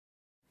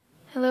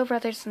Hello,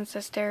 brothers and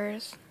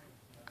sisters,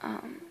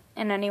 and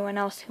anyone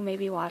else who may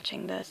be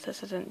watching this.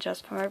 This isn't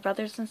just for my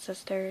brothers and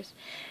sisters,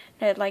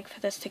 and I'd like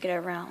for this to get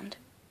around.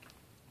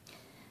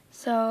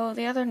 So,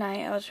 the other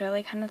night, I was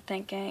really kind of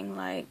thinking,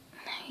 like,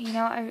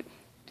 I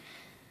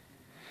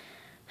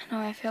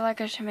feel like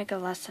I should make a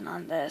lesson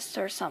on this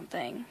or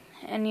something.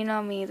 And you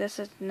know me, this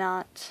is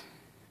not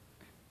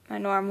my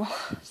normal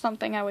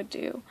something I would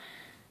do.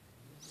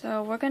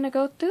 So, we're going to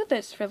go through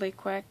this really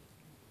quick.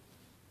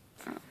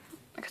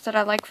 Like I said,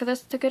 I'd like for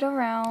this to get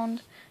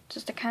around,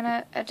 just to kind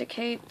of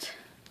educate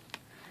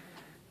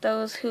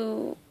those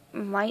who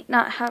might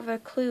not have a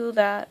clue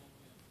that,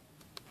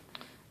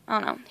 I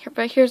don't know,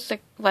 but here's the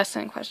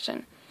lesson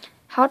question.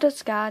 How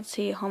does God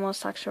see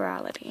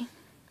homosexuality?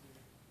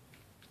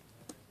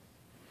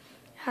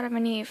 Adam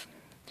and Eve.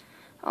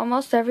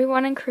 Almost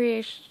everyone in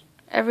creation,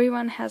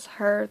 everyone has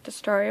heard the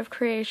story of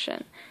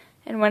creation,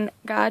 and when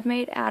God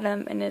made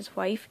Adam and his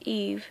wife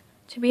Eve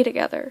to be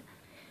together,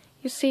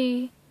 you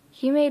see,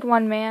 He made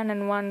one man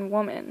and one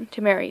woman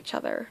to marry each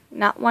other,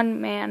 not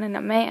one man and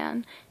a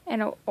man,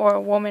 or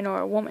a woman or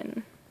a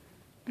woman.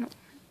 No.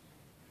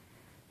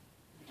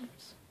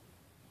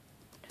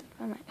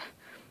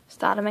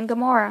 Sodom and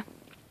Gomorrah.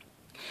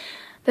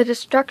 The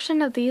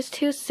destruction of these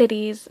two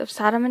cities of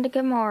Sodom and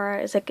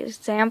Gomorrah is an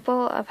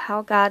example of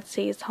how God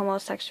sees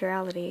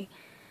homosexuality,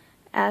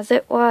 as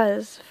it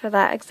was for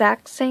that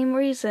exact same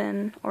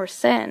reason, or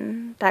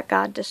sin, that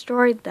God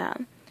destroyed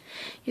them.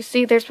 You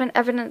see, there's been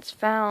evidence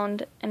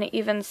found, and it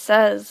even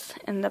says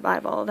in the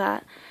Bible,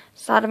 that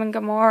Sodom and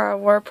Gomorrah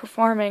were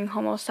performing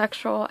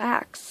homosexual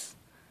acts.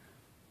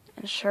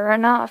 And sure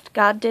enough,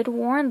 God did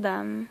warn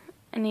them,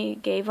 and He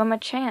gave them a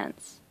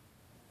chance.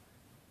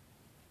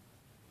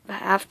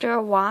 But after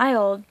a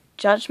while,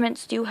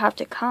 judgments do have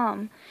to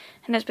come,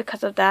 and it's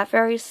because of that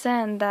very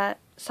sin that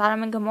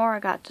Sodom and Gomorrah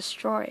got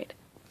destroyed.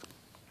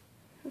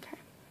 Okay.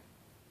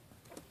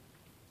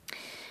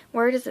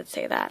 Where does it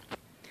say that?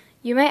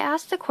 You may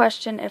ask the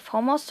question, if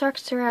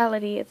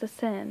homosexuality is a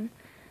sin,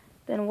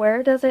 then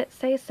where does it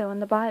say so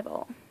in the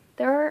Bible?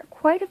 There are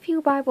quite a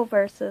few Bible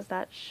verses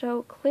that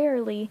show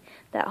clearly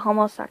that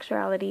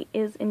homosexuality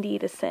is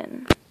indeed a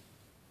sin.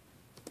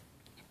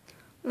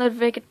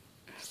 Leviticus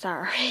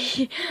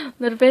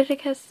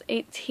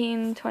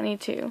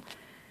 18:22.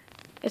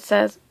 It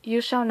says, "You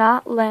shall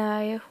not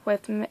lie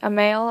with a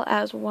male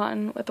as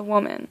one with a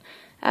woman,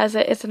 as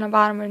it is an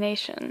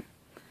abomination."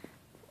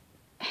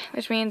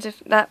 Which means if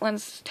that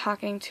one's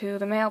talking to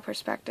the male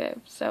perspective.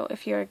 So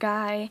if you're a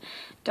guy,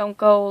 don't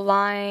go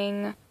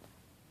lying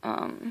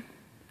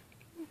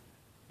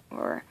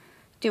or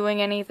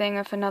doing anything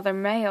with another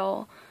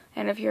male.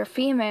 And if you're a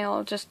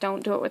female, just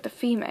don't do it with a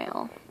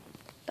female.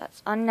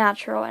 That's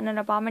unnatural and an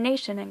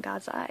abomination in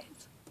God's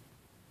eyes.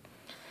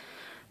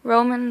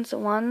 Romans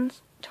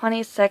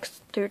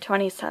 1:26 through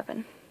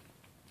 27.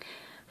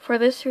 For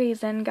this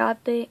reason God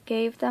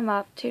gave them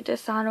up to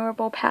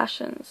dishonorable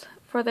passions.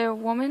 For their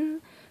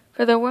women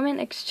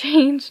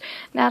exchanged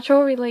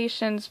natural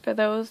relations for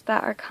those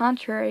that are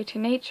contrary to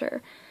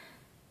nature,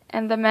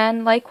 and the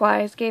men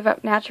likewise gave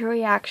up natural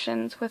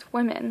reactions with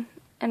women,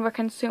 and were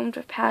consumed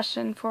with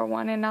passion for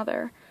one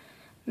another.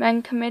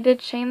 Men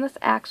committed shameless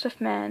acts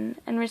with men,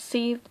 and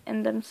received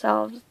in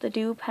themselves the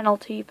due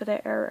penalty for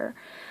their error.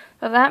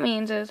 What that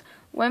means is,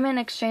 women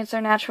exchange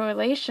their natural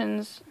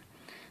relations.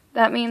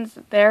 That means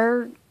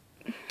they're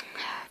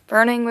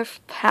burning with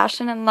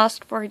passion and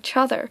lust for each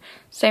other.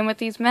 Same with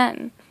these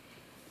men.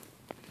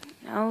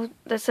 No,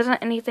 this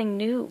isn't anything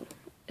new.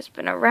 It's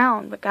been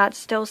around, but God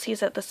still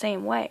sees it the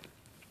same way.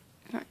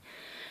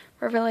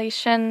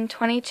 Revelation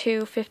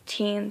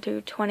 22:15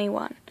 through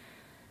 21.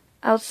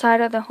 Outside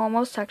of the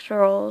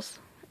homosexuals,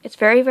 it's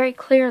very, very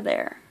clear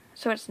there.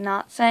 So it's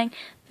not saying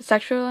the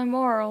sexual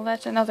immoral,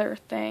 that's another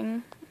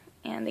thing,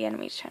 and the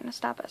enemy's trying to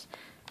stop us.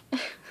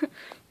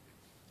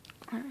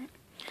 Alright.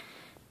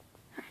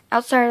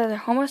 Outside of the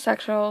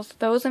homosexuals,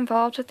 those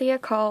involved with the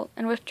occult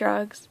and with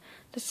drugs,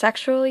 the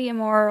sexually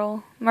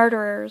immoral,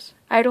 murderers,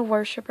 idol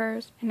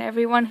worshippers, and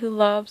everyone who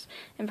loves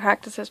and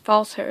practices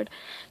falsehood.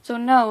 So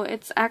no,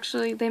 it's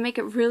actually, they make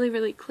it really,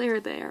 really clear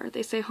there.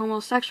 They say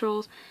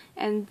homosexuals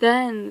and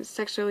then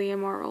sexually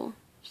immoral.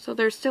 So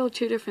there's still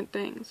two different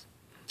things.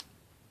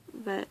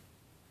 But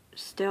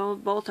still,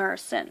 both are a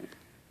sin.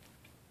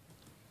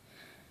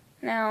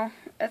 Now,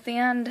 at the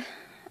end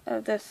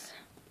of this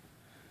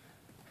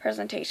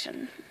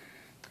presentation,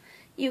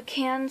 you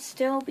can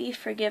still be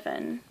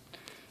forgiven.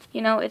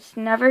 It's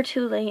never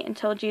too late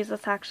until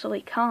Jesus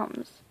actually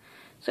comes.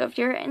 So if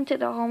you're into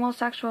the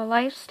homosexual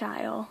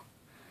lifestyle,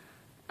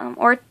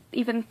 or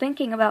even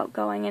thinking about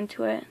going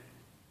into it,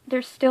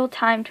 there's still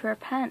time to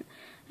repent,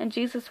 and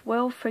Jesus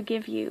will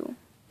forgive you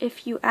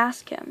if you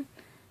ask Him.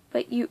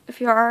 But if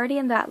you're already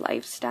in that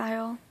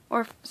lifestyle,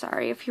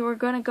 if you were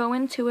going to go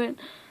into it,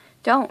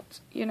 don't.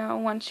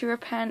 Once you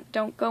repent,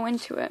 don't go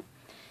into it.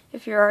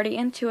 If you're already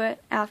into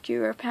it, after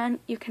you repent,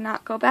 you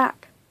cannot go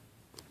back.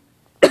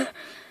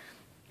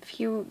 If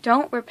you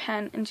don't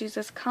repent and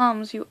Jesus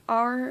comes, you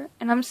are,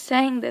 and I'm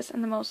saying this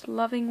in the most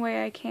loving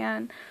way I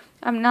can,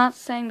 I'm not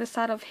saying this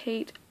out of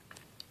hate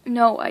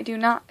No, I do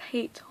not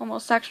hate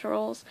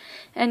homosexuals,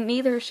 and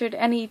neither should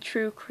any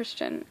true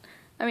Christian.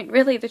 I mean,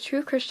 really, the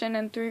true Christian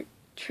and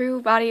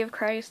true body of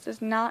Christ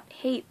does not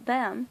hate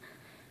them.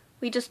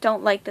 We just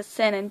don't like the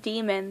sin and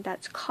demon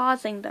that's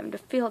causing them to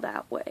feel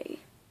that way.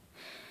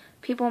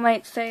 People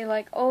might say,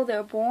 like, oh,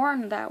 they're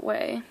born that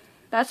way.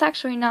 That's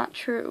actually not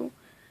true.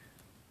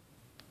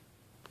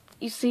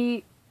 You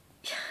see,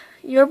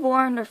 you're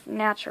born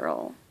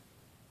natural.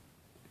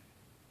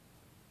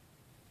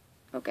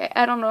 Okay,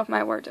 I don't know if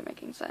my words are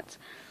making sense.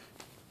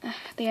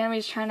 The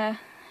enemy's trying to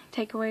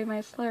take away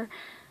my slur.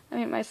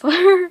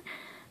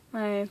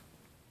 My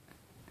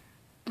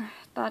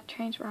thought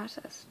change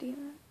process.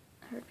 Demon,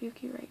 I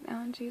rebuke you right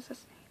now in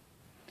Jesus'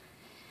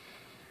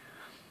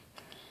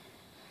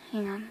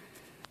 name. Hang on.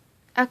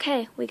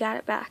 Okay, we got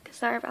it back.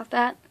 Sorry about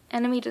that.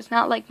 Enemy does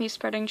not like me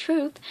spreading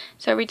truth,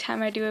 so every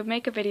time I do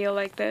make a video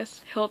like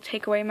this, he'll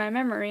take away my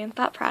memory and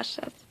thought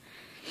process.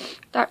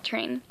 Thought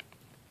train.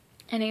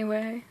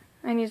 Anyway,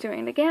 and he's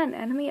doing it again.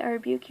 Enemy, I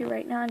rebuke you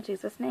right now in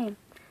Jesus' name.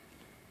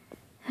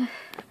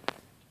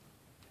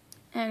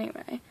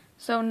 Anyway,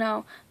 so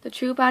no, the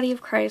true body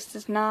of Christ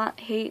does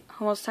not hate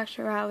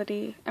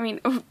homosexuality.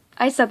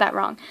 I said that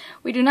wrong.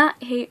 We do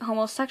not hate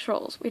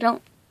homosexuals. We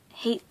don't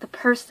hate the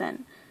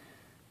person.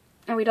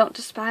 And we don't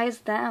despise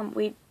them.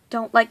 We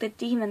don't like the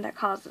demon that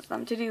causes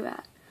them to do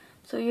that.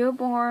 So you're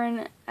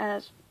born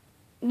as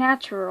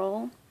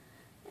natural,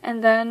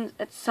 and then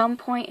at some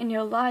point in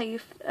your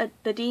life,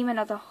 the demon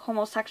of the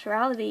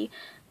homosexuality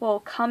will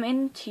come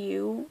into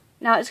you.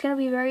 Now, it's going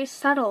to be very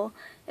subtle.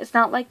 It's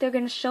not like they're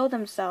going to show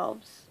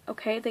themselves,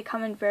 okay? They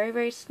come in very,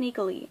 very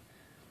sneakily.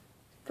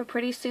 But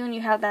pretty soon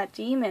you have that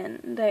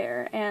demon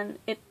there, and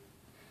it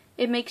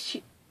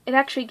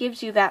actually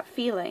gives you that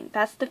feeling.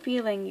 That's the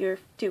feeling you're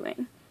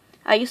doing.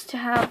 I used to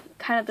have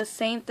kind of the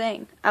same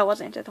thing. I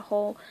wasn't into the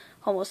whole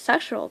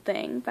homosexual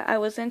thing, but I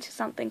was into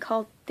something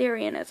called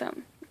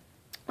Therianism,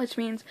 which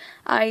means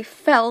I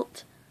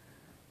felt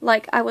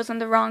like I was in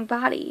the wrong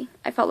body.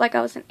 I felt like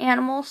I was an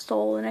animal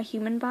soul in a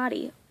human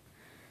body.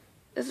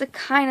 It's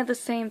kind of the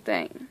same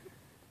thing.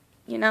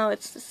 You know,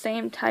 it's the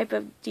same type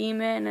of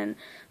demon and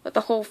with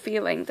the whole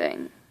feeling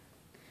thing.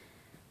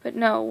 But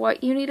no,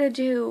 what you need to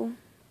do,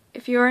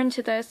 if you're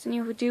into this and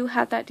you do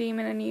have that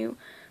demon in you,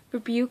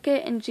 rebuke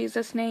it in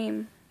Jesus'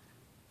 name.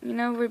 You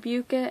know,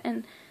 rebuke it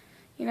and,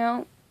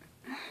 alright.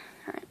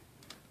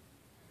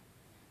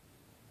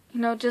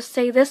 Just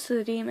say this to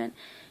the demon.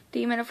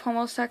 Demon of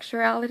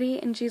homosexuality,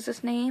 in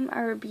Jesus' name,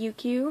 I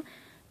rebuke you,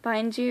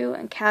 bind you,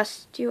 and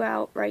cast you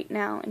out right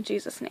now in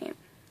Jesus' name.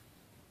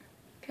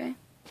 Okay?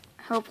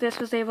 I hope this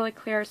was able to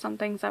clear some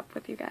things up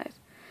with you guys.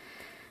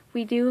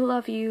 We do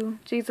love you.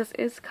 Jesus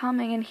is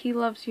coming, and he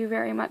loves you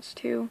very much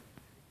too.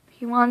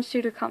 He wants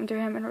you to come to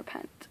him and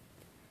repent.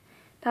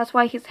 That's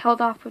why he's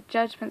held off with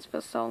judgments for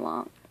so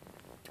long.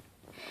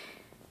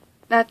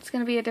 That's going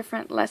to be a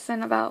different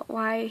lesson about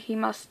why he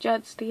must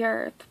judge the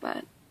earth,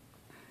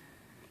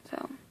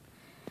 so,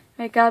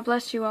 may God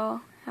bless you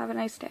all. Have a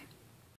nice day.